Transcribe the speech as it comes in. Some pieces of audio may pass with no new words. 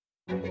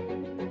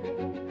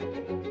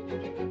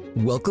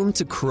Welcome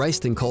to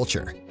Christ and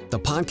Culture, the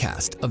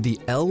podcast of the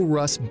L.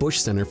 Russ Bush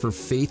Center for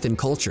Faith and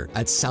Culture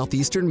at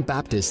Southeastern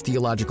Baptist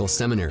Theological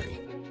Seminary.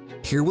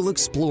 Here we'll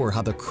explore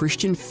how the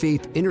Christian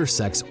faith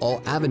intersects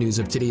all avenues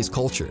of today's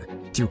culture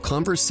through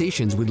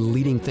conversations with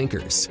leading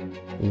thinkers.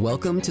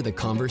 Welcome to the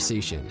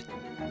conversation.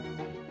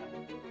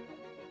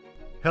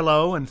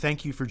 Hello, and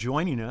thank you for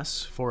joining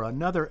us for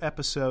another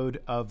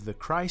episode of the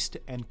Christ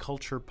and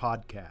Culture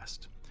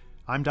podcast.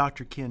 I'm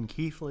Dr. Ken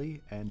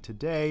Keithley, and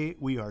today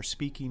we are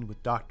speaking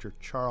with Dr.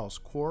 Charles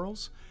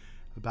Quarles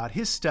about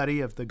his study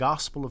of the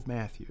Gospel of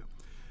Matthew.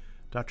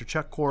 Dr.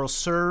 Chuck Quarles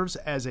serves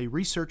as a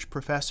research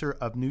professor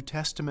of New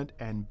Testament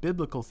and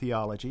Biblical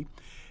Theology,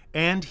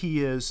 and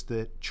he is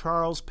the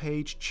Charles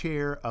Page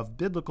Chair of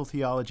Biblical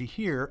Theology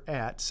here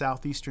at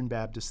Southeastern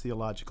Baptist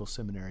Theological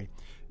Seminary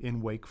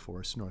in Wake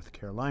Forest, North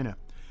Carolina.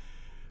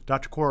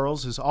 Dr.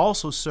 Quarles has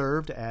also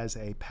served as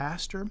a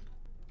pastor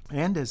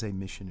and as a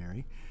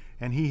missionary,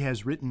 and he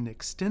has written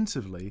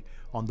extensively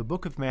on the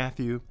book of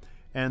Matthew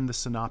and the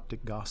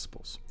Synoptic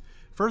Gospels.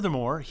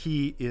 Furthermore,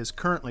 he is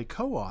currently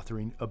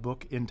co-authoring a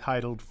book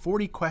entitled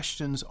 40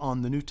 Questions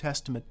on the New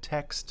Testament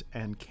Text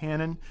and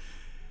Canon,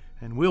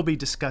 and we'll be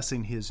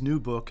discussing his new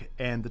book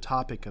and the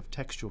topic of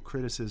textual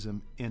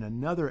criticism in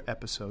another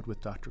episode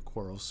with Dr.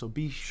 Quarles, so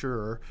be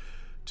sure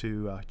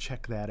to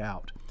check that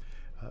out.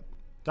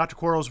 Dr.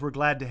 Quarles, we're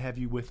glad to have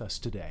you with us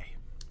today.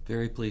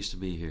 Very pleased to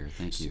be here.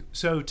 Thank you.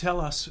 So tell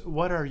us,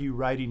 what are you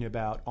writing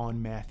about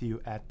on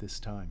Matthew at this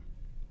time?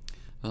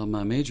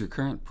 My major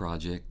current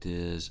project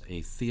is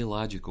a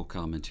theological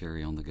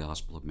commentary on the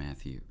Gospel of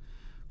Matthew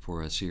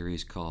for a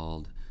series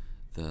called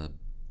the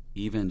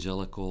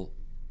Evangelical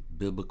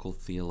Biblical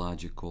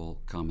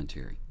Theological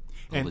Commentary,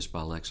 published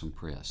by Lexham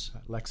Press.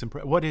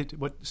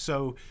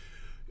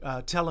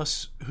 Tell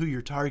us who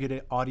your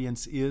target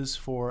audience is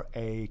for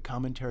a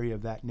commentary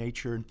of that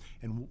nature,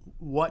 and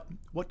what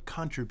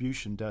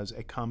contribution does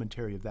a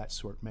commentary of that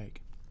sort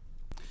make?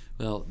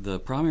 Well, the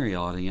primary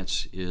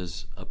audience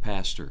is a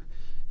pastor,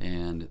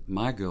 and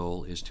my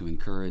goal is to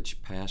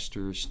encourage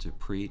pastors to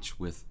preach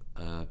with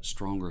a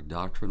stronger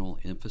doctrinal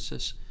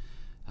emphasis.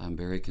 I'm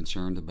very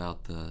concerned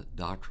about the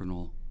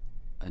doctrinal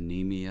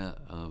anemia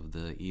of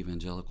the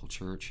evangelical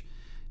church,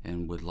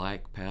 and would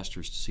like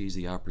pastors to seize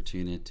the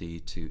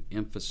opportunity to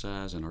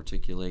emphasize and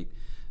articulate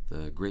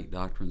the great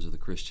doctrines of the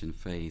Christian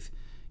faith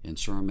in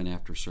sermon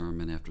after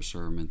sermon after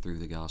sermon through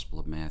the Gospel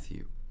of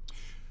Matthew.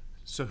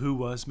 So who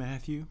was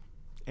Matthew,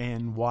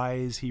 and why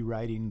is he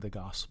writing the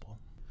Gospel?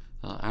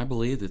 I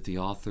believe that the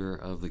author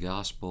of the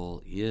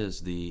Gospel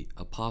is the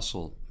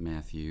Apostle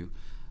Matthew,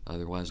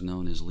 otherwise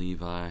known as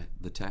Levi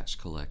the tax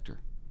collector.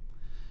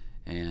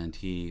 And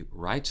he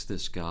writes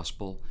this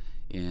Gospel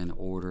in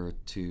order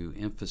to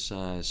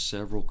emphasize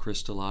several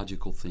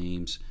Christological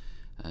themes: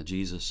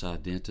 Jesus'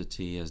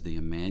 identity as the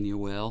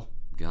Emmanuel,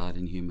 God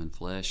in human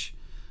flesh,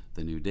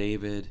 the new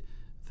David,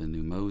 the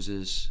new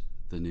Moses,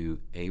 the new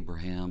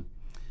Abraham.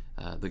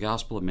 The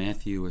Gospel of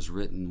Matthew is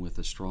written with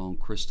a strong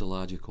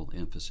Christological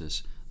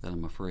emphasis that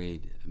I'm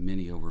afraid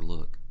many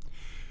overlook.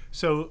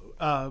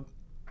 So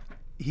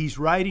he's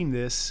writing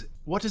this.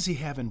 What does he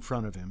have in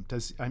front of him?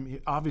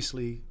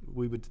 Obviously,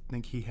 we would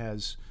think he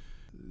has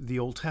the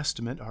Old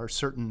Testament, are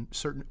certain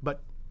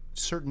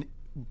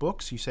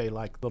books, you say,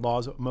 like the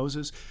laws of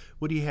Moses.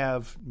 Would he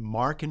have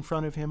Mark in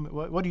front of him?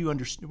 What do you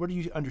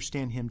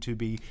understand him to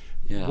be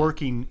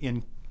working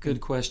in?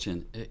 Good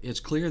question. It's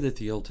clear that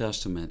the Old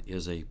Testament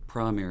is a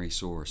primary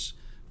source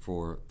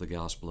for the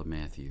Gospel of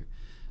Matthew.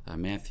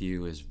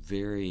 Matthew is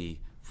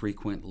very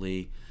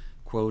frequently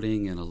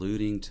quoting and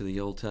alluding to the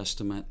Old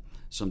Testament,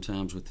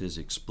 sometimes with his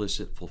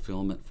explicit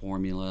fulfillment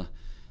formula.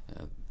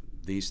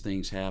 These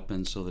things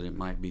happen so that it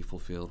might be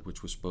fulfilled,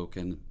 which was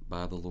spoken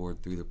by the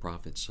Lord through the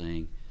prophets,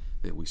 saying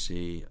that we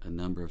see a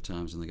number of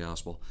times in the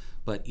gospel.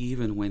 But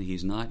even when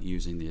he's not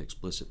using the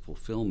explicit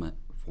fulfillment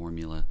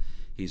formula,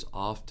 he's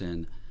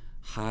often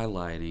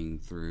highlighting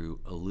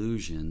through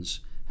allusions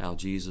how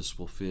Jesus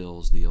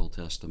fulfills the Old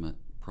Testament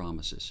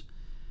promises.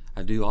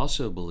 I do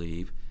also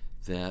believe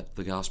that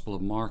the Gospel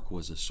of Mark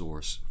was a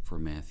source for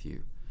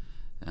Matthew.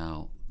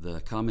 Now, the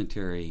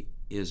commentary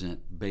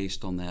isn't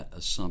based on that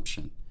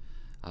assumption.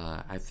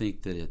 I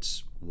think that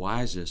it's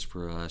wisest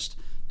for us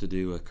to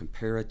do a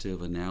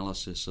comparative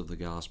analysis of the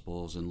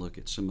Gospels and look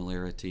at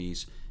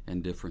similarities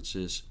and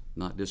differences,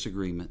 not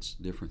disagreements,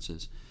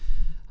 differences,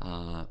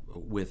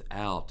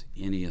 without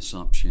any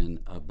assumption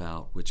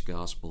about which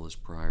Gospel is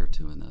prior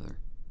to another.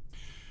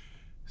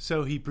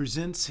 So he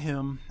presents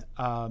him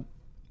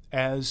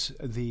as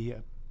the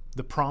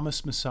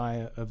promised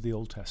Messiah of the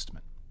Old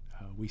Testament.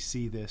 We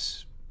see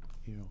this,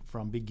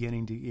 from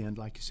beginning to end.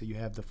 Like you say, you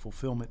have the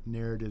fulfillment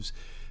narratives,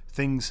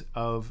 things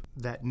of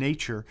that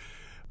nature.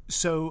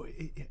 So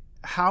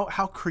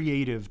how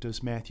creative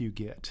does Matthew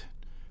get?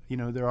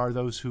 There are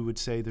those who would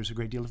say there's a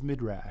great deal of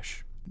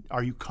midrash.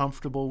 Are you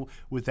comfortable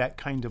with that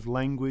kind of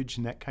language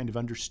and that kind of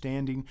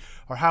understanding?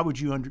 Or how would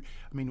you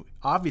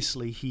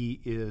obviously he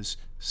is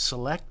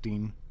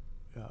selecting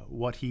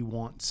what he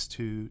wants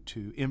to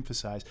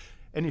emphasize.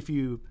 And if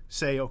you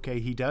say, okay,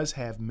 he does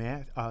have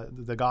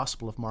the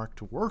Gospel of Mark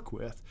to work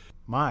with,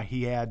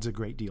 he adds a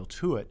great deal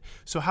to it.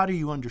 So how do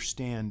you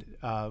understand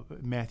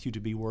Matthew to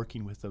be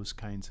working with those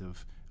kinds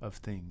of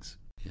things?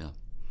 Yeah.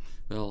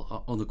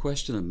 Well, on the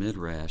question of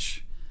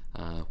midrash,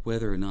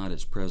 whether or not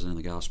it's present in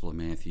the Gospel of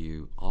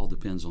Matthew, all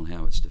depends on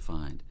how it's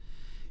defined.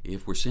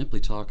 If we're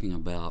simply talking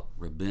about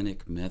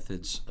rabbinic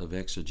methods of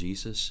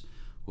exegesis,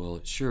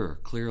 well, sure,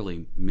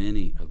 clearly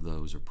many of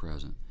those are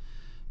present.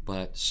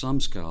 But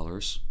some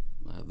scholars,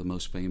 the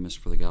most famous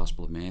for the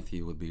Gospel of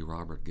Matthew would be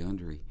Robert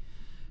Gundry,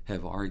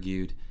 have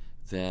argued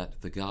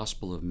that the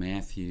Gospel of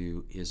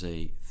Matthew is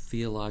a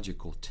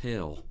theological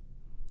tale,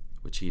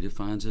 which he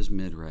defines as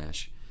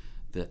midrash,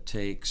 that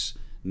takes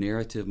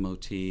narrative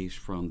motifs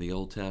from the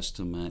Old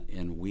Testament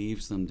and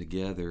weaves them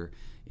together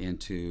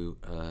into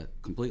a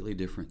completely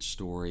different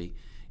story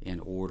in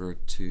order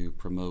to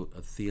promote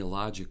a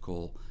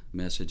theological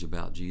message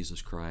about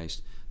Jesus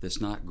Christ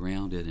that's not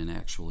grounded in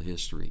actual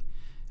history.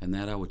 And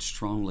that I would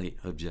strongly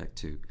object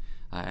to.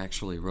 I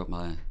actually wrote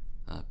my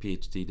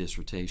PhD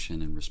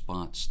dissertation in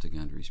response to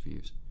Gundry's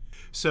views.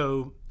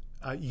 So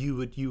you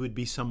would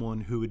be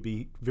someone who would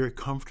be very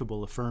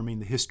comfortable affirming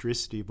the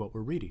historicity of what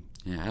we're reading.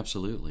 Yeah,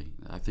 absolutely.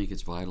 I think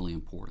it's vitally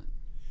important.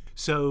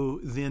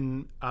 So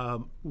then,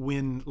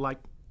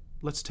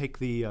 let's take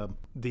the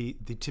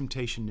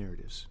temptation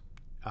narratives,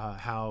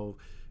 how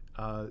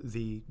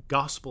the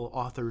gospel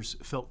authors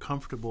felt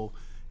comfortable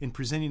in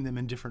presenting them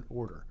in different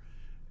order.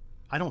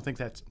 I don't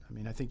think I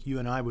think you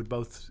and I would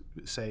both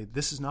say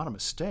this is not a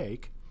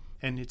mistake,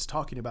 and it's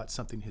talking about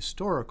something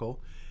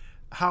historical.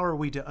 How are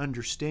we to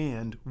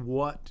understand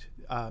what,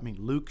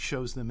 Luke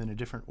shows them in a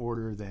different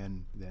order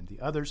than the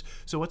others.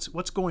 So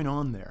what's going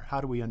on there?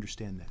 How do we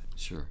understand that?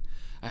 Sure.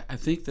 I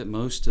think that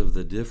most of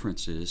the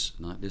differences,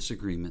 not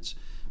disagreements,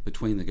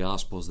 between the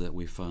Gospels that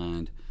we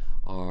find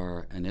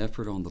are an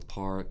effort on the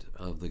part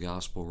of the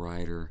Gospel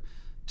writer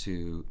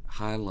to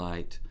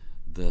highlight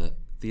the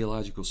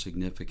theological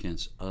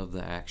significance of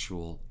the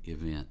actual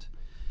event.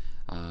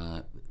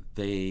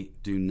 They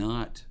do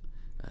not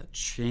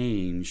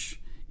change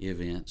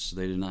events,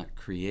 they do not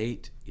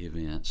create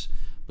events,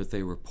 but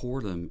they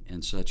report them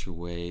in such a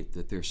way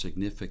that their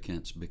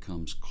significance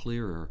becomes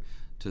clearer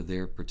to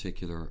their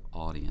particular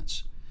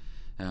audience.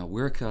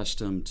 We're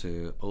accustomed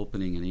to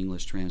opening an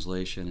English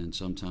translation and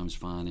sometimes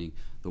finding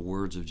the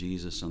words of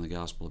Jesus in the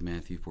Gospel of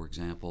Matthew, for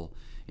example,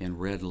 in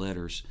red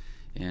letters,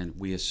 and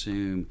we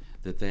assume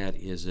that that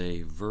is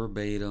a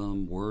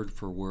verbatim,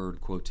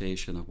 word-for-word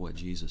quotation of what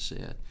Jesus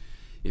said.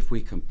 If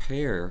we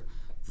compare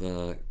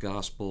the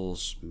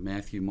Gospels,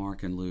 Matthew,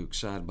 Mark, and Luke,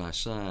 side by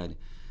side,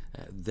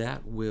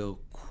 that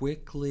will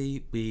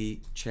quickly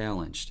be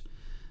challenged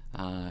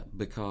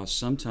because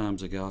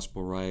sometimes a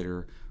Gospel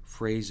writer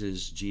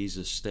phrases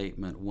Jesus'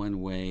 statement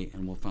one way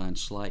and will find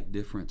slight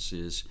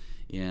differences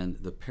in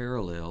the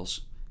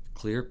parallels,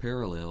 clear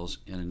parallels,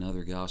 in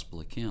another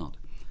Gospel account.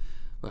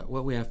 But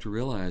what we have to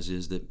realize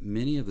is that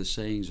many of the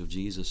sayings of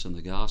Jesus in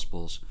the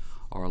Gospels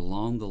are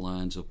along the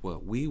lines of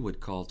what we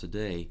would call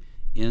today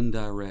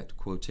indirect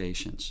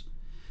quotations.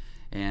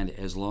 And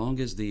as long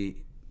as the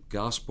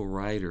Gospel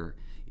writer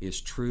is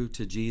true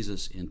to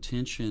Jesus'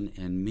 intention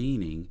and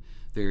meaning,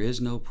 there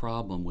is no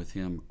problem with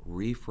him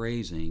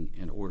rephrasing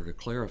in order to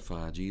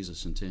clarify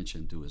Jesus'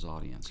 intention to his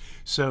audience.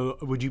 So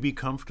would you be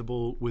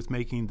comfortable with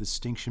making the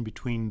distinction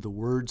between the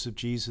words of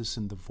Jesus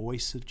and the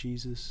voice of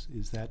Jesus?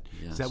 Is that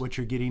what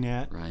you're getting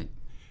at? Right.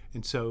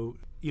 And so,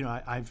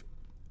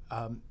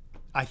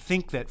 I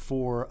think that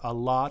for a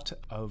lot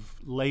of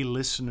lay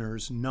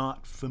listeners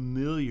not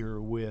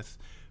familiar with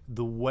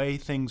the way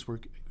things were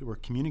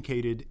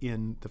communicated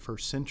in the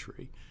first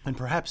century, and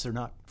perhaps they're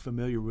not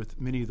familiar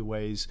with many of the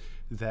ways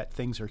that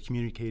things are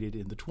communicated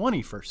in the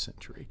 21st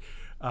century,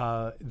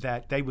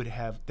 that they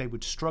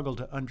would struggle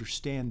to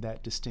understand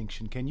that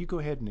distinction. Can you go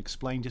ahead and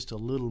explain just a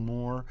little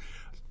more?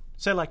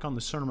 Say, like on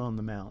the Sermon on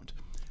the Mount.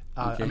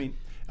 Okay.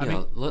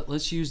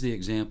 Let's use the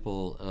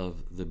example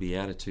of the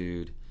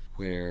Beatitude,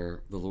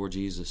 where the Lord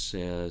Jesus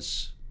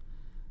says,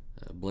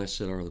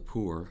 "Blessed are the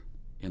poor,"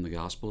 in the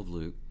Gospel of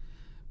Luke.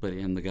 But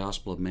in the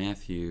Gospel of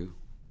Matthew,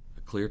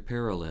 a clear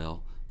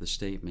parallel, the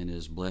statement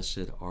is,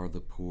 "Blessed are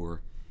the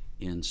poor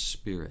in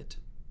spirit."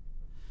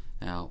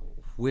 Now,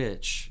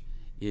 which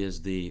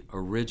is the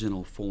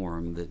original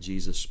form that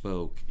Jesus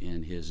spoke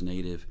in his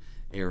native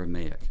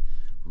Aramaic?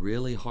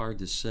 Really hard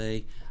to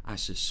say. I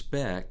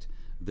suspect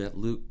that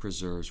Luke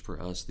preserves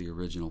for us the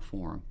original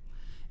form.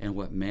 And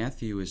what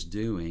Matthew is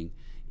doing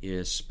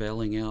is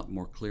spelling out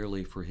more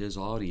clearly for his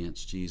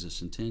audience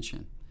Jesus'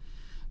 intention.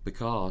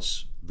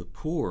 Because the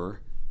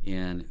poor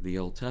in the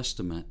Old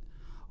Testament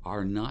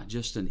are not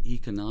just an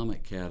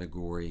economic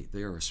category,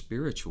 they are a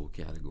spiritual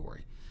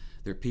category.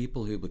 They're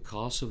people who,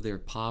 because of their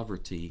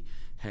poverty,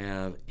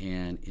 have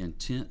an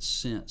intense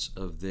sense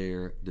of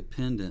their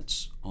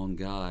dependence on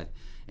God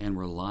and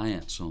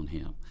reliance on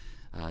Him,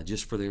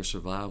 just for their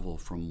survival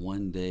from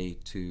one day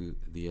to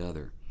the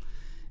other.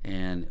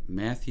 And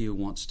Matthew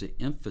wants to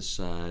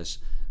emphasize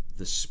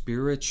the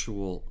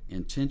spiritual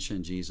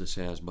intention Jesus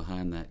has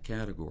behind that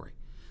category.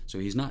 So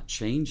he's not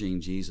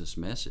changing Jesus'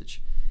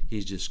 message.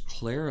 He's just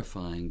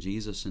clarifying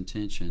Jesus'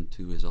 intention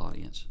to his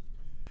audience.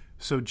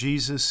 So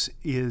Jesus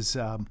is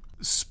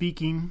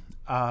speaking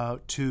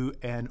to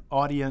an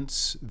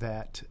audience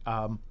that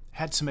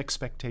had some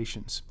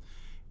expectations.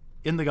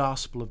 In the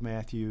Gospel of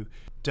Matthew,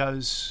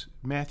 does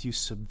Matthew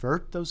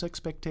subvert those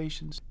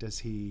expectations? Does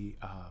he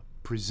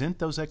present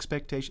those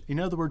expectations? In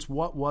other words,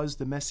 what was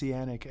the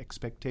messianic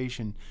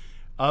expectation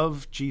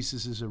of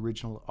Jesus'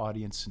 original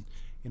audience? And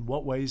in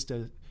what ways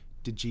did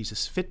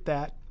Jesus fit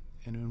that?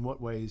 And in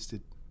what ways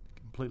did he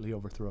completely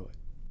overthrow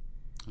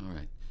it? All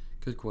right.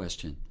 Good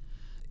question.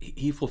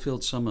 He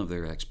fulfilled some of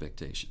their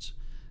expectations.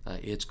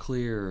 It's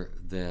clear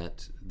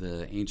that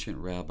the ancient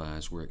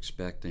rabbis were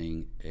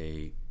expecting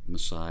a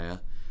Messiah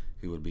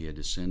who would be a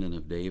descendant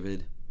of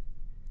David,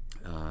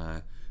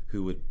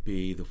 who would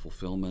be the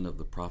fulfillment of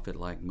the prophet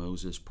like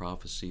Moses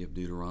prophecy of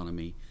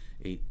Deuteronomy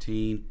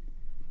 18.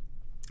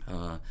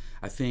 I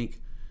think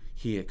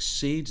he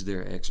exceeds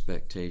their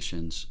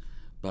expectations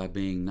by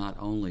being not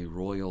only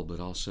royal but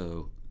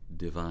also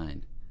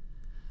divine.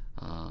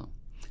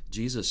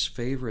 Jesus'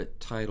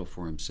 favorite title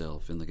for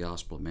himself in the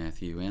Gospel of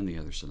Matthew and the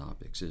other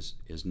synoptics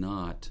is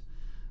not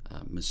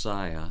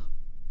Messiah,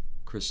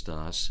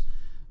 Christos,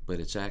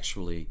 but it's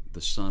actually the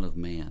Son of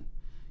Man,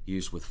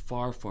 used with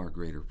far, far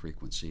greater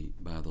frequency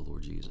by the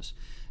Lord Jesus.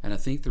 And I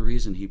think the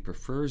reason he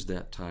prefers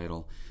that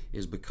title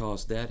is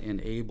because that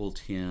enabled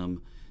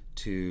him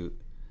to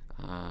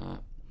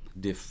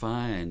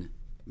define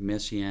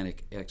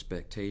messianic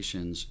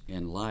expectations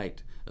in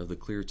light of the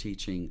clear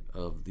teaching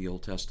of the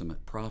Old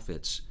Testament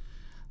prophets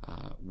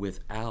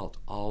without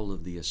all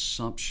of the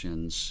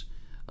assumptions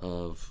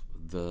of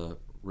the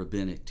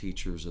rabbinic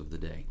teachers of the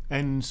day.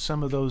 And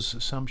some of those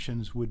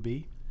assumptions would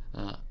be?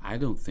 I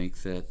don't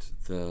think that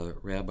the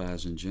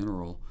rabbis in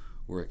general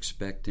were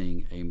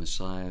expecting a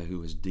Messiah who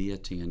was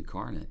deity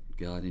incarnate,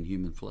 God in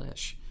human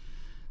flesh.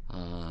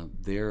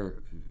 Their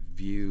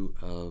view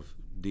of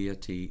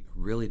deity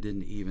really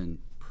didn't even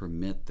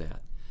permit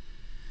that.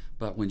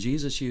 But when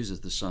Jesus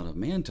uses the Son of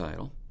Man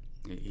title,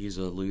 he's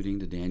alluding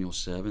to Daniel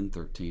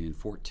 7:13 and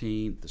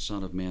 14. The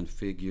Son of Man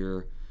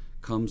figure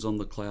comes on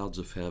the clouds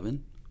of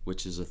heaven,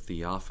 which is a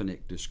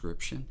theophanic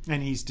description.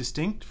 And he's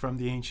distinct from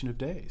the Ancient of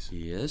Days.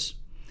 He is.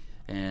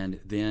 And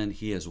then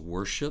he is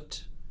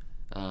worshipped,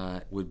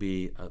 would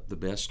be the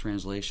best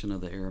translation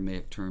of the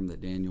Aramaic term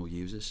that Daniel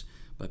uses,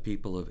 by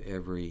people of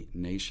every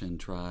nation,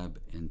 tribe,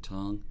 and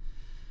tongue.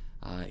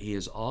 He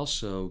is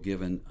also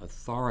given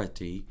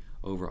authority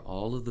over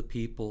all of the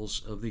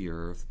peoples of the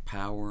earth,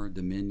 power,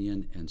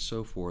 dominion, and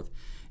so forth.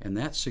 And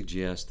that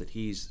suggests that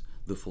he's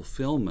the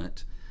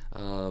fulfillment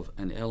of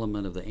an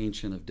element of the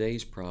Ancient of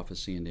Days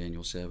prophecy in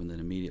Daniel 7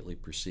 that immediately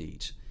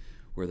precedes,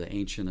 where the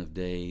Ancient of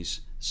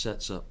Days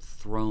sets up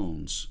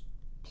thrones,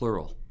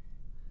 plural,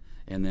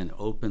 and then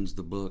opens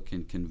the book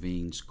and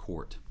convenes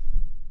court.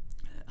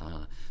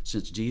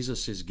 Since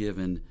Jesus is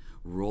given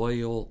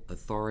royal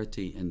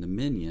authority and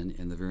dominion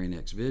in the very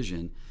next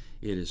vision,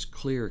 it is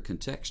clear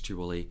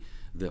contextually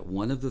that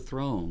one of the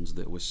thrones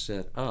that was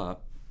set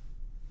up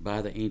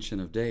by the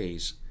Ancient of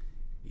Days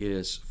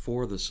is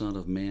for the Son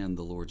of Man,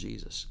 the Lord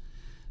Jesus.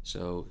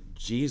 So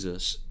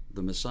Jesus,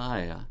 the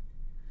Messiah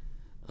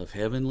of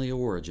heavenly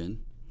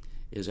origin,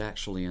 is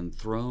actually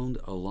enthroned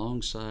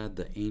alongside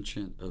the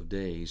Ancient of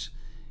Days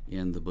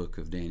in the book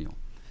of Daniel.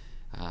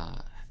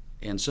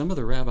 And some of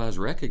the rabbis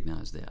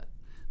recognized that.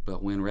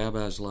 But when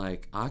rabbis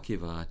like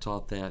Akiva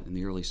taught that in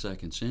the early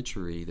 2nd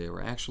century, they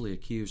were actually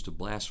accused of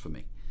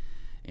blasphemy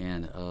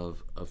and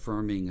of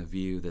affirming a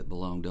view that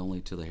belonged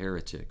only to the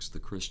heretics, the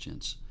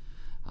Christians.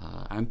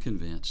 I'm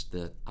convinced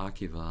that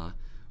Akiva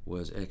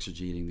was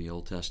exegeting the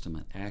Old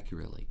Testament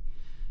accurately.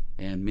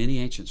 And many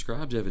ancient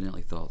scribes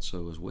evidently thought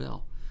so as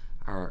well.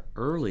 Our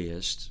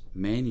earliest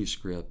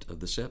manuscript of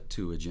the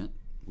Septuagint,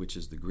 which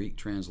is the Greek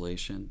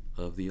translation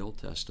of the Old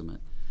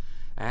Testament,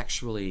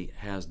 actually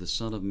has the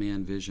Son of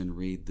Man vision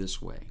read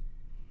this way: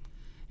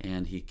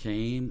 and he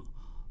came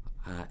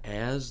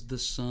as the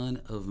Son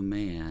of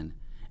Man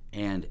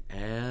and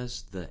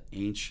as the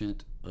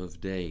Ancient of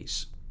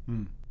Days.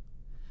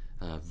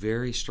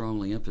 Very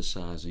strongly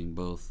emphasizing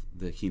both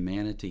the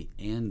humanity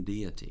and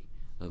deity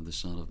of the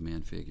Son of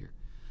Man figure.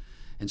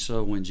 And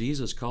so when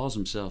Jesus calls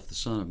himself the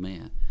Son of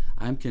Man,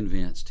 I'm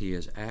convinced he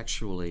is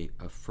actually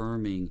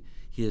affirming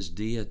his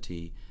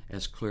deity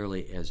as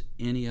clearly as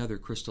any other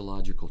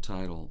Christological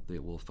title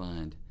that we'll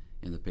find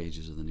in the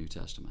pages of the New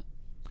Testament.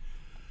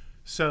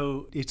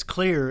 So it's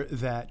clear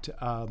that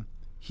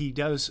he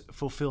does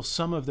fulfill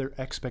some of their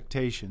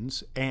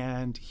expectations,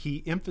 and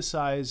he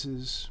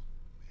emphasizes,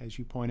 as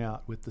you point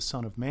out, with the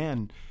Son of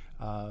Man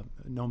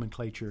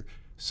nomenclature,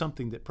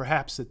 something that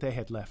perhaps that they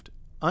had left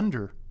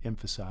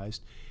underemphasized.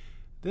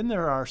 Then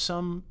there are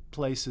some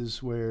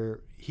places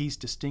where he's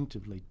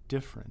distinctively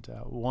different.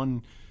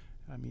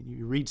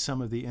 You read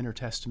some of the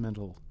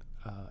intertestamental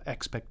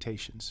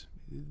expectations.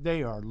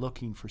 They are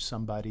looking for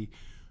somebody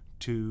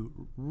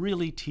to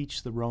really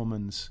teach the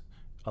Romans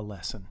a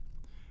lesson.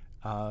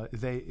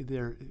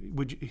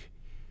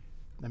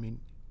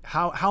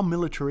 how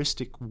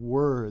militaristic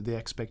were the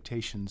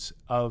expectations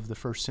of the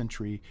first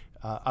century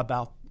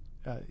about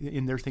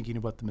in their thinking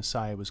of what the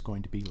Messiah was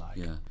going to be like?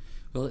 Yeah.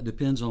 Well, it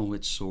depends on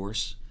which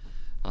source.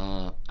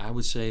 I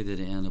would say that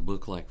in a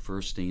book like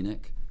First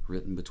Enoch,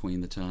 written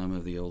between the time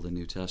of the Old and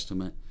New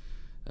Testament,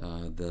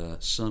 the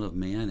Son of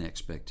Man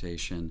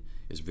expectation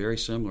is very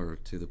similar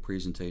to the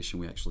presentation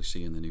we actually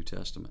see in the New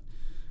Testament,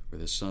 where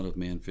the Son of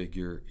Man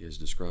figure is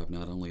described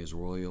not only as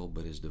royal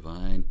but as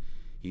divine.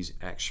 He's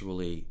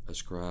actually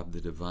ascribed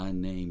the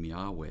divine name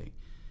Yahweh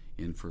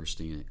in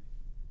First Enoch.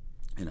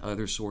 In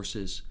other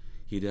sources,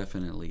 he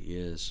definitely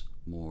is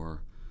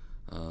more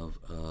of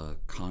a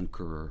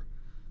conqueror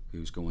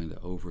who's going to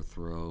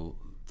overthrow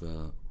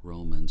the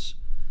Romans.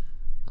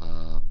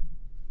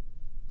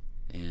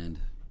 And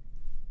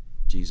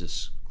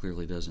Jesus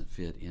clearly doesn't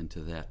fit into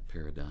that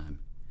paradigm,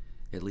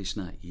 at least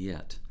not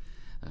yet,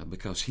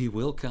 because he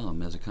will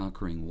come as a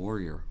conquering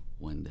warrior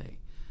one day,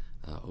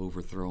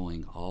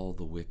 overthrowing all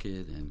the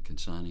wicked and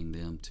consigning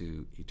them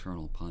to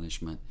eternal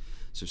punishment.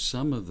 So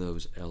some of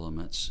those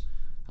elements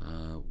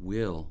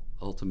will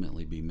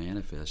ultimately be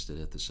manifested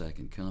at the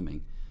second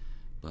coming,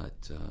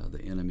 but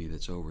the enemy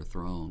that's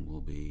overthrown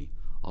will be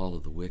all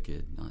of the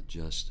wicked, not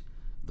just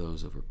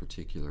those of a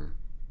particular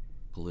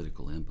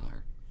political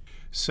empire.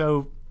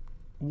 So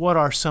what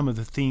are some of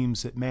the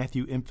themes that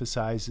Matthew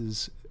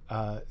emphasizes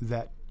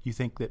that you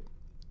think that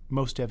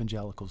most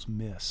evangelicals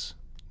miss?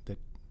 That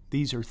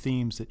these are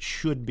themes that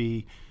should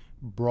be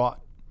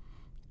brought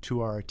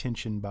to our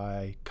attention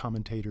by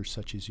commentators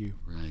such as you.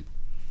 Right.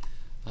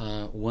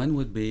 One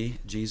would be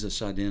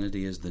Jesus'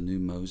 identity as the new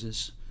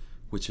Moses,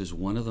 which is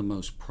one of the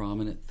most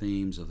prominent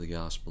themes of the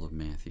Gospel of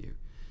Matthew,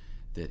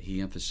 that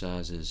he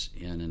emphasizes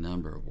in a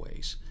number of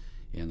ways.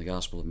 In the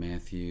Gospel of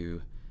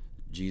Matthew,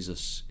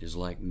 Jesus is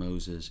like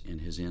Moses in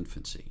his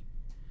infancy,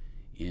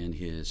 in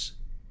his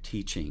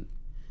teaching,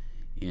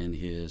 in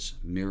his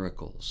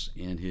miracles,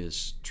 in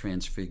his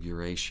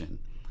transfiguration.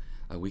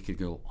 We could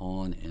go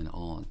on and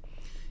on.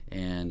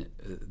 And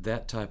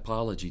that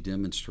typology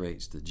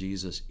demonstrates that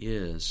Jesus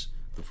is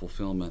the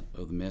fulfillment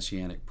of the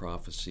messianic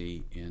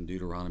prophecy in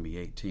Deuteronomy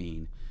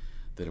 18,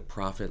 that a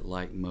prophet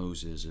like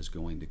Moses is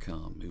going to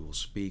come, who will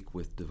speak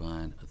with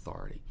divine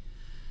authority.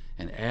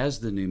 And as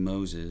the new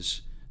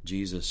Moses,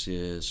 Jesus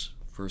is,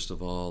 first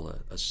of all,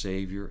 a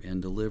Savior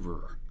and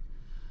deliverer.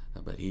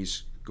 But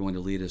he's going to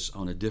lead us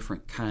on a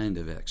different kind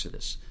of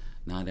exodus,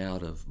 not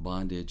out of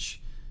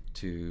bondage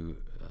to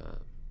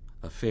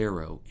a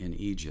Pharaoh in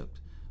Egypt,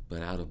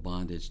 but out of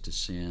bondage to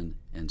sin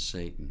and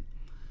Satan.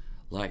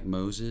 Like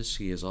Moses,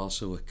 he is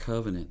also a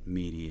covenant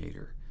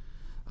mediator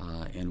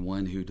and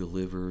one who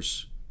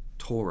delivers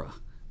Torah,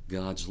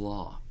 God's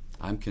law.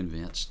 I'm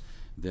convinced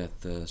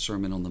that the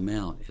Sermon on the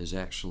Mount is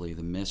actually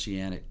the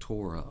Messianic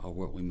Torah, or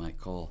what we might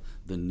call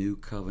the New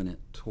Covenant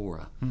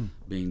Torah,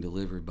 being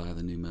delivered by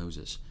the new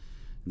Moses.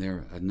 And there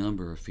are a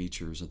number of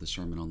features of the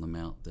Sermon on the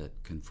Mount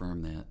that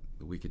confirm that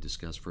we could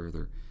discuss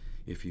further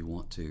if you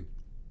want to.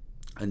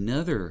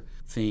 Another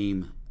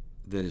theme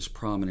that is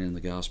prominent in the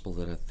gospel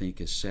that I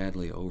think is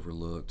sadly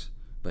overlooked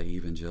by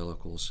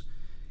evangelicals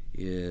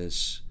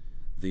is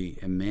the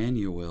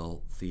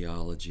Emmanuel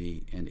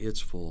theology and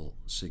its full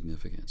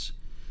significance.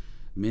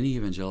 Many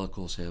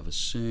evangelicals have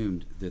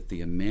assumed that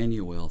the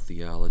Emmanuel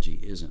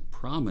theology isn't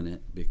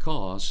prominent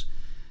because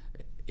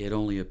it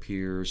only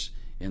appears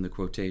in the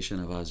quotation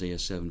of Isaiah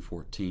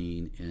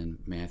 7:14 in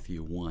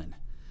Matthew 1,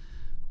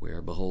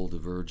 where, "Behold, the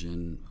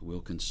virgin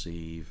will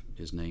conceive,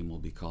 his name will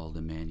be called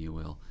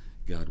Emmanuel,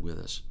 God with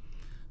us."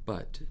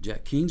 But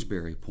Jack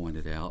Kingsbury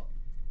pointed out,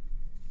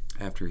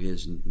 after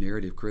his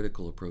narrative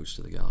critical approach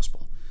to the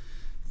gospel,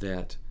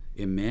 that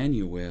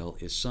Emmanuel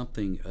is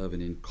something of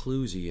an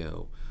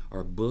inclusio,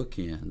 or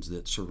bookends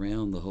that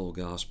surround the whole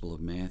Gospel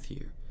of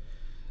Matthew.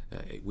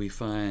 We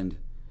find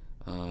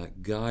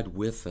God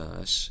with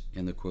us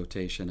in the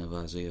quotation of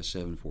Isaiah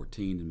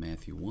 7:14 in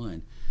Matthew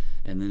 1,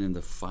 and then in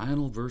the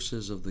final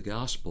verses of the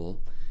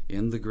Gospel,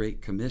 in the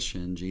Great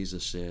Commission,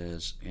 Jesus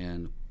says,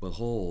 "And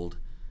behold,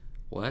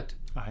 what?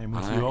 I am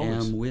with you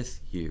always." Am with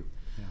you.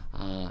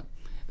 Yeah.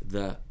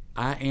 The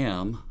I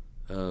am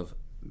of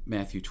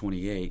Matthew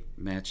 28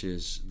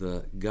 matches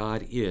the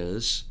God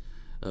is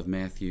of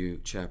Matthew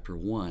chapter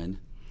 1,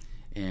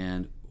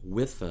 and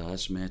with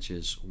us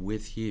matches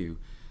with you.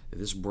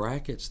 This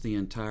brackets the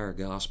entire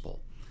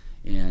gospel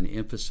and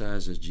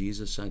emphasizes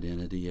Jesus'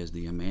 identity as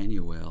the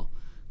Emmanuel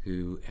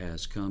who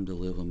has come to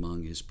live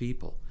among his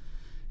people.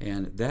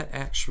 And that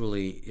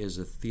actually is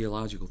a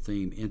theological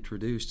theme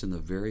introduced in the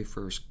very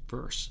first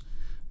verse.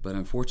 But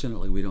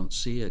unfortunately, we don't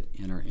see it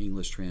in our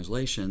English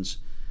translations.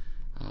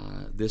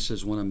 This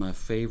is one of my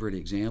favorite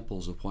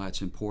examples of why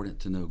it's important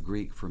to know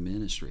Greek for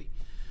ministry.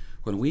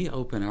 When we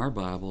open our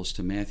Bibles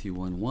to Matthew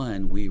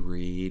 1:1, we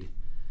read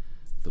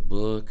the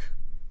book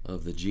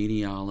of the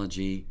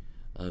genealogy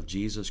of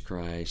Jesus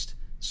Christ,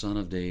 son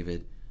of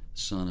David,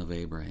 son of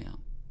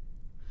Abraham.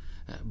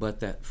 But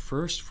that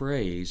first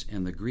phrase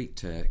in the Greek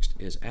text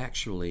is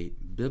actually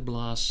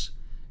biblos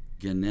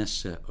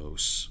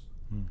geneseos.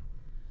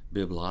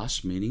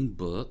 Biblos meaning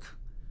book,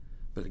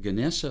 But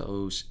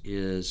genesos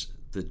is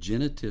the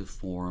genitive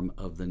form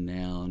of the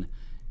noun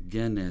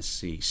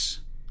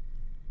genesis.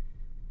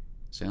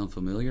 Sound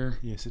familiar?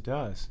 Yes, it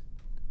does.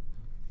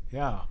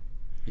 Yeah.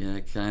 Yeah,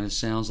 it kind of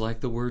sounds like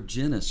the word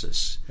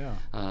Genesis.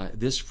 Yeah.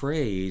 This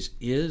phrase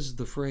is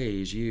the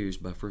phrase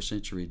used by first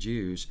century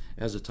Jews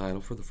as a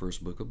title for the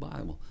first book of the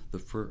Bible,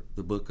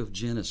 the book of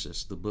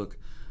Genesis, the book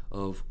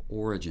of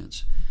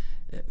origins.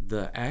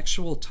 The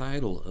actual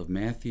title of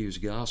Matthew's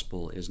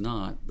gospel is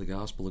not the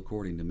gospel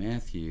according to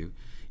Matthew.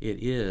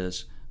 It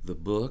is the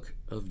book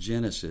of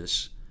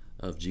Genesis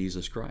of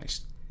Jesus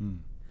Christ.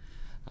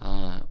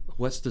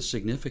 What's the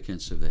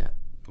significance of that?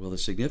 Well, the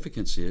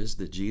significance is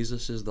that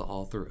Jesus is the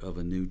author of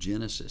a new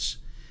Genesis.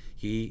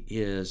 He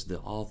is the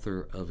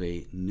author of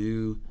a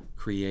new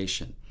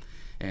creation.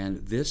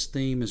 And this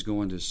theme is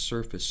going to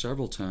surface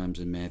several times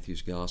in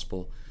Matthew's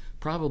gospel.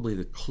 Probably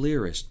the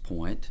clearest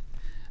point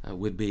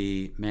would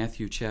be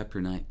Matthew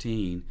chapter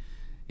 19,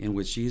 in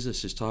which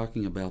Jesus is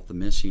talking about the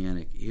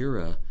Messianic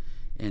era,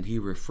 and he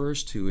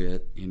refers to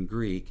it in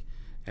Greek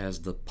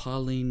as the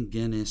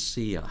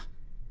palingenesia,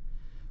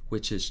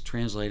 which is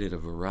translated a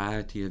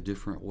variety of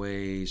different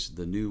ways,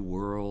 the new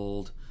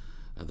world,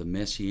 the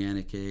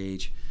Messianic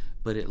age,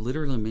 but it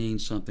literally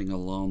means something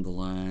along the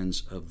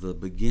lines of the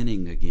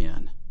beginning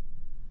again,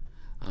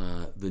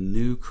 the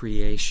new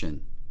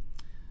creation.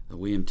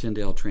 William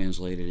Tyndale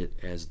translated it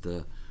as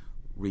the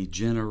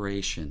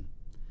regeneration.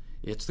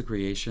 It's the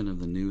creation of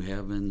the new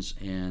heavens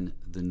and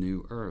the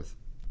new earth.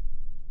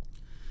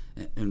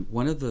 And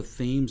one of the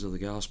themes of the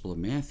Gospel of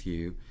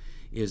Matthew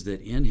is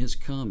that in his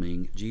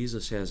coming,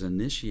 Jesus has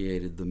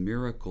initiated the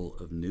miracle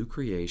of new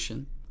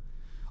creation.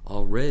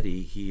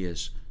 Already he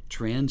is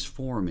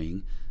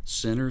transforming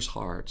sinners'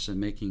 hearts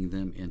and making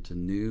them into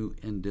new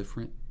and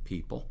different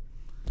people.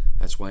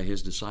 That's why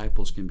his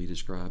disciples can be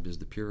described as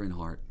the pure in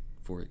heart,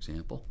 for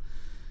example.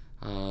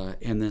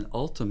 And then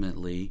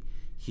ultimately,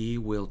 he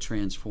will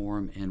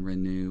transform and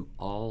renew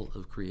all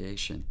of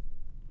creation,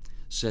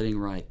 setting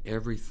right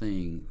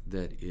everything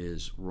that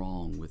is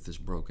wrong with this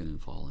broken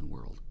and fallen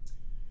world.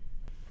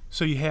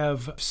 So you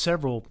have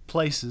several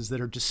places that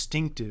are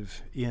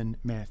distinctive in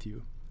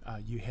Matthew.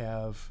 You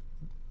have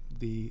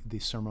the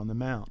Sermon on the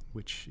Mount,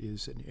 which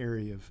is an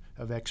area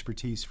of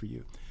expertise for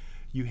you.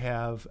 You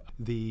have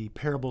the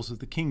parables of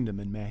the kingdom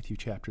in Matthew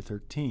chapter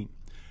 13.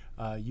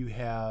 You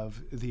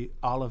have the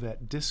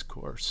Olivet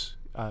Discourse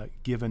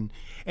given.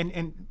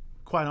 And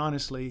quite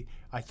honestly,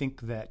 I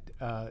think that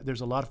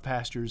there's a lot of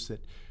pastors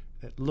that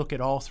look at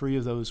all three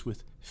of those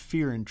with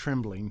fear and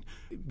trembling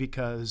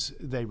because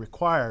they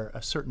require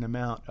a certain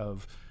amount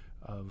of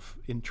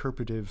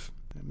interpretive,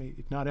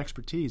 if not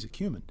expertise,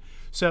 acumen.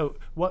 So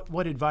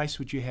what advice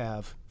would you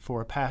have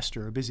for a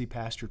pastor, a busy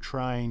pastor,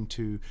 trying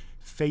to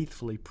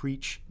faithfully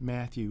preach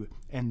Matthew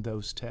and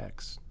those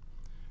texts?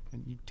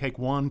 And you take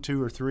one,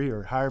 two, or three,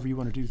 or however you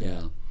want to do that.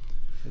 Yeah.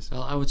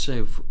 Well, I would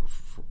say, for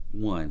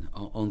one,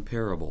 on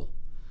parable,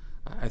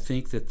 I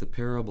think that the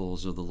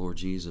parables of the Lord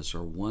Jesus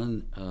are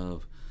one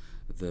of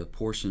the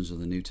portions of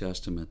the New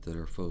Testament that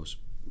are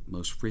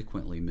most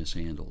frequently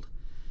mishandled,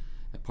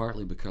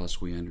 partly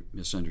because we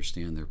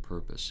misunderstand their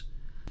purpose.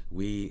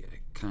 We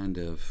kind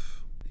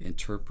of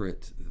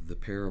interpret the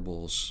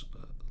parables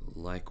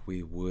like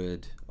we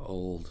would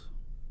old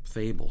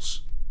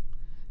fables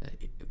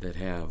that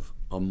have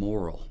a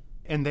moral.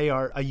 And they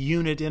are a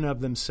unit in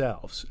of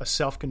themselves, a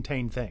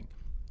self-contained thing,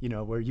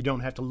 where you don't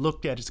have to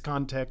look at its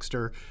context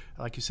or,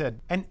 like you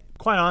said. And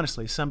quite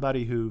honestly,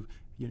 somebody who,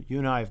 you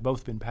and I have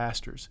both been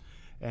pastors,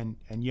 and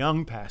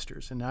young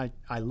pastors, and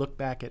I look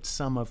back at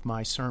some of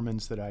my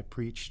sermons that I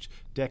preached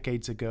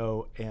decades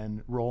ago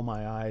and roll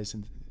my eyes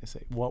and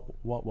say, what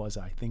was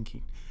I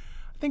thinking?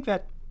 I think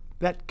that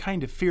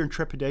kind of fear and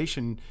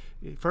trepidation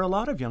for a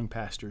lot of young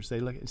pastors.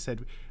 They look and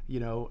said,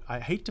 I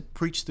hate to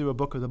preach through a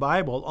book of the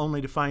Bible only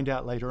to find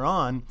out later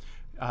on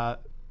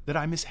that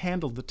I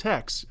mishandled the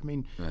text. I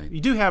mean, right.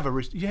 You do have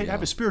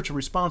have a spiritual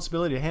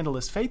responsibility to handle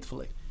this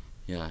faithfully.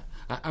 Yeah,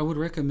 I would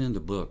recommend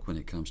a book when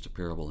it comes to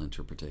parable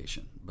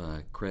interpretation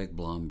by Craig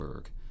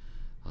Blomberg.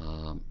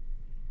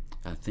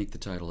 I think the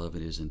title of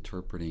it is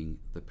Interpreting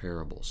the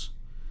Parables,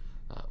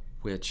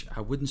 which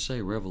I wouldn't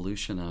say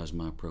revolutionized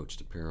my approach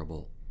to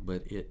parable,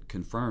 but it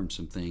confirmed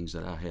some things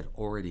that I had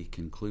already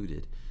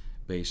concluded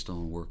based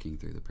on working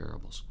through the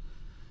parables.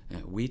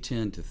 We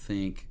tend to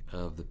think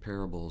of the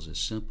parables as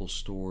simple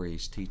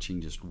stories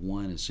teaching just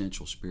one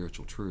essential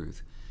spiritual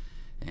truth.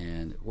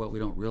 And what we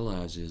don't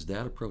realize is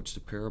that approach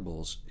to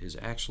parables is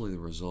actually the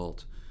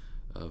result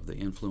of the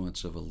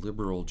influence of a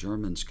liberal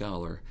German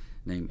scholar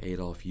named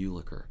Adolf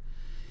Ulicker.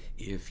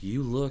 If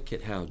you look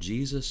at how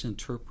Jesus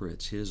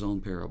interprets his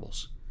own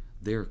parables,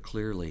 they're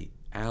clearly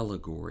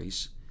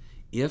allegories,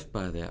 if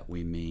by that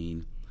we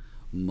mean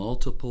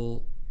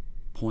multiple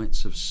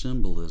points of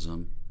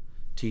symbolism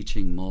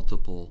teaching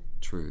multiple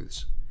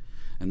truths.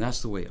 And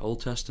that's the way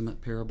Old Testament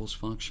parables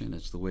function.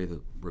 It's the way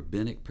the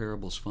rabbinic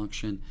parables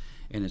function.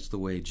 And it's the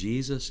way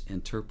Jesus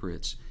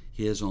interprets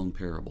his own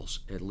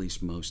parables, at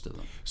least most of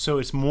them. So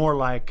it's more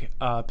like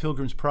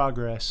Pilgrim's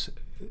Progress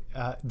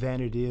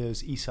than it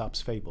is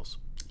Aesop's Fables.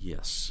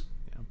 Yes.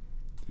 Yeah.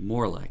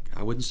 More like.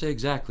 I wouldn't say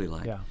exactly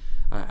like. Yeah.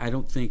 I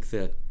don't think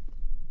that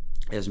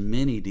as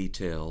many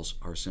details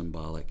are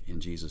symbolic in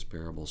Jesus'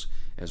 parables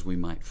as we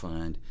might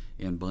find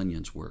in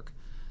Bunyan's work,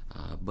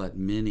 but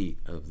many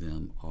of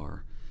them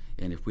are.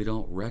 And if we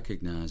don't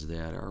recognize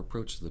that, our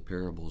approach to the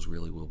parables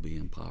really will be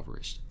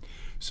impoverished.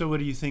 So what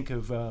do you think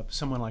of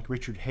someone like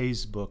Richard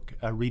Hayes' book,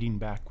 Reading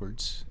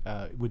Backwards?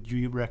 Would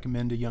you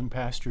recommend a young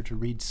pastor to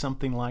read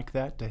something like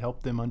that to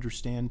help them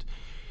understand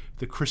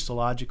the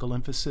Christological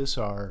emphasis?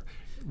 Or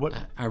what?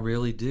 I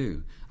really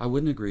do. I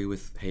wouldn't agree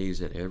with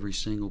Hayes at every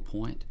single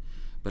point,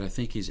 but I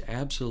think he's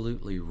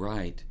absolutely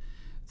right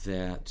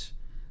that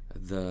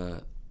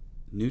the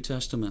New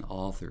Testament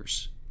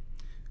authors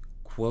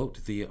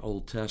quote the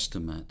Old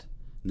Testament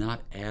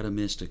not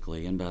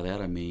atomistically, and by that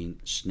I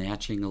mean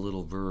snatching a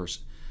little verse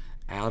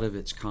out of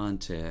its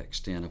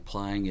context and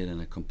applying it in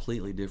a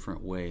completely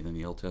different way than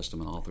the Old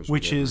Testament authors would.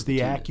 Which is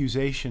the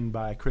accusation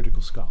by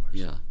critical scholars.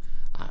 Yeah.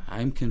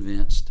 I'm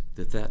convinced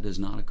that that does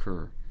not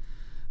occur.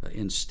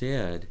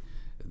 Instead,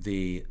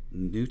 the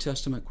New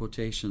Testament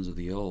quotations of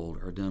the Old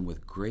are done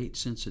with great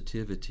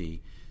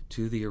sensitivity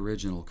to the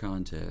original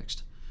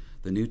context.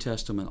 The New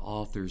Testament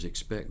authors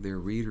expect their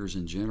readers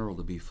in general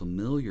to be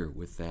familiar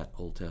with that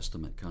Old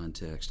Testament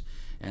context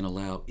and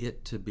allow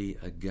it to be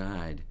a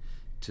guide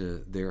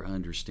to their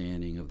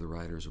understanding of the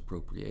writer's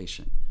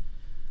appropriation.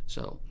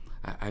 So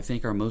I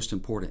think our most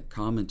important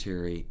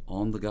commentary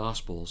on the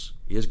Gospels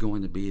is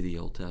going to be the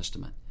Old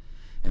Testament.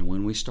 And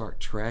when we start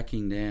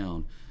tracking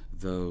down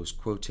those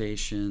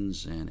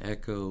quotations and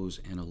echoes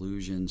and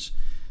allusions,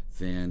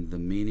 then the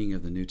meaning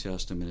of the New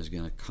Testament is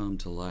going to come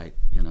to light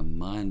in a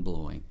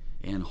mind-blowing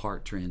and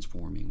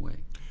heart-transforming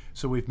way.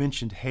 So we've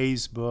mentioned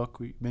Hayes'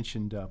 book, we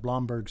mentioned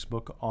Blomberg's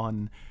book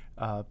on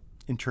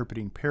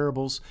interpreting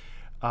parables.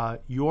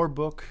 Your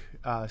book,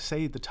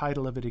 say the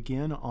title of it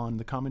again on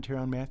the commentary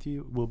on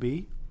Matthew, will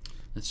be?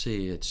 Let's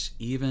see, it's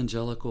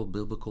Evangelical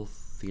Biblical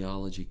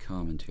Theology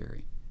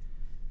Commentary.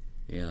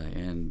 Yeah,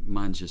 and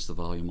mine's just the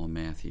volume on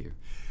Matthew.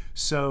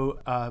 So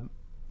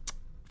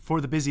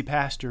for the busy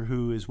pastor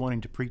who is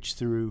wanting to preach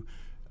through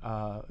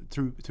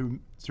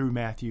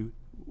Matthew,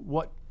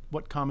 what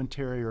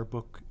commentary or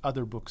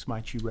other books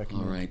might you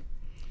recommend? All right.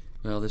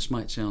 Well, this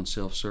might sound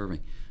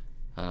self-serving,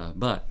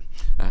 but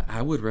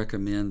I would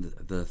recommend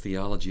the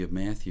Theology of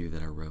Matthew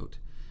that I wrote.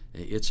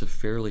 It's a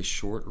fairly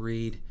short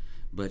read,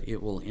 but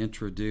it will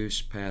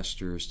introduce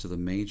pastors to the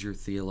major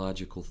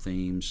theological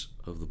themes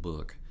of the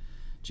book.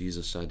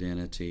 Jesus'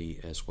 identity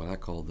as what I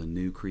call the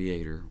new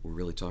creator. We're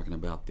really talking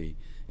about the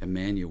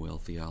Emmanuel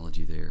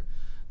theology there.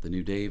 The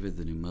new David,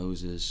 the new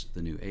Moses,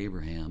 the new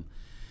Abraham.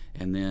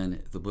 And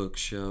then the book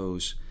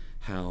shows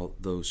how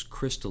those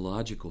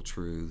Christological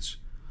truths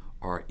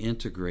are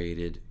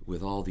integrated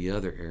with all the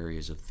other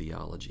areas of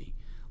theology,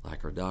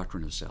 like our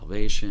doctrine of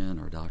salvation,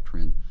 our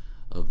doctrine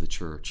of the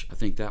church. I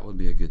think that would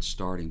be a good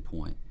starting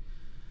point.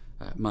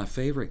 My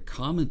favorite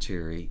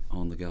commentary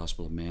on the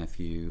Gospel of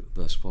Matthew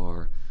thus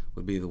far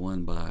would be the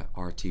one by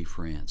R.T.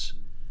 France.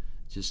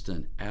 Just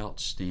an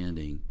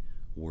outstanding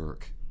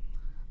work.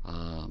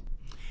 And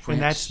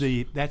that's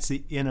the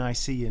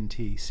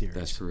NICNT series.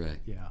 That's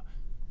correct.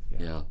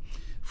 Yeah.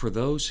 For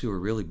those who are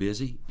really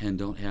busy and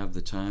don't have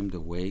the time to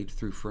wade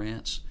through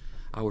France,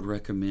 I would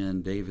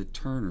recommend David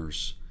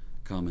Turner's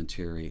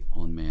commentary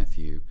on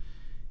Matthew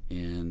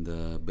and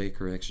the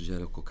Baker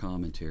Exegetical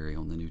Commentary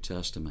on the New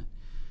Testament.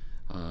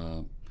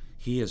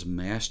 He is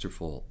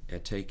masterful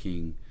at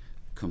taking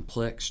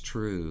complex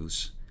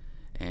truths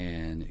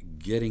and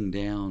getting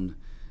down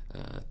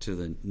to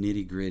the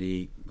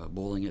nitty-gritty,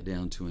 boiling it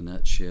down to a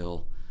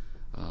nutshell.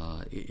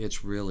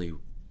 It's really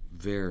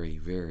very,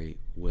 very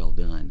well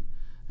done.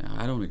 Now,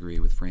 I don't agree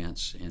with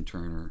France and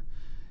Turner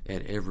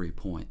at every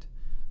point,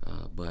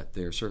 but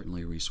there are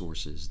certainly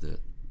resources that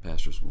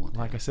pastors want.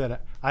 Like I said,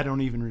 I don't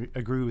even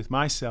agree with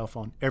myself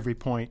on every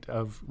point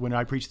of when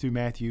I preached through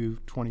Matthew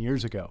 20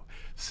 years ago.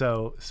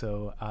 So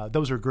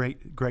those are great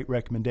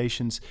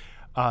recommendations.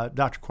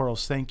 Dr.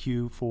 Quarles, thank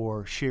you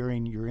for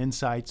sharing your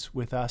insights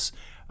with us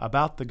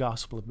about the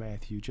Gospel of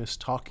Matthew.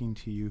 Just talking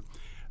to you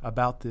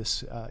about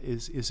this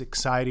is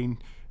exciting,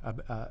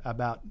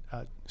 about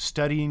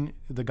studying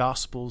the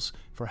Gospels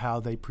for how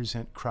they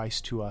present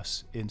Christ to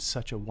us in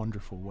such a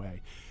wonderful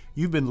way.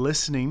 You've been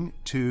listening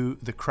to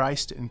the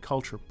Christ and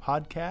Culture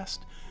podcast.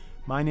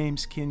 My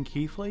name's Ken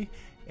Keithley,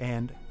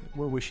 and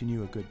we're wishing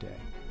you a good day.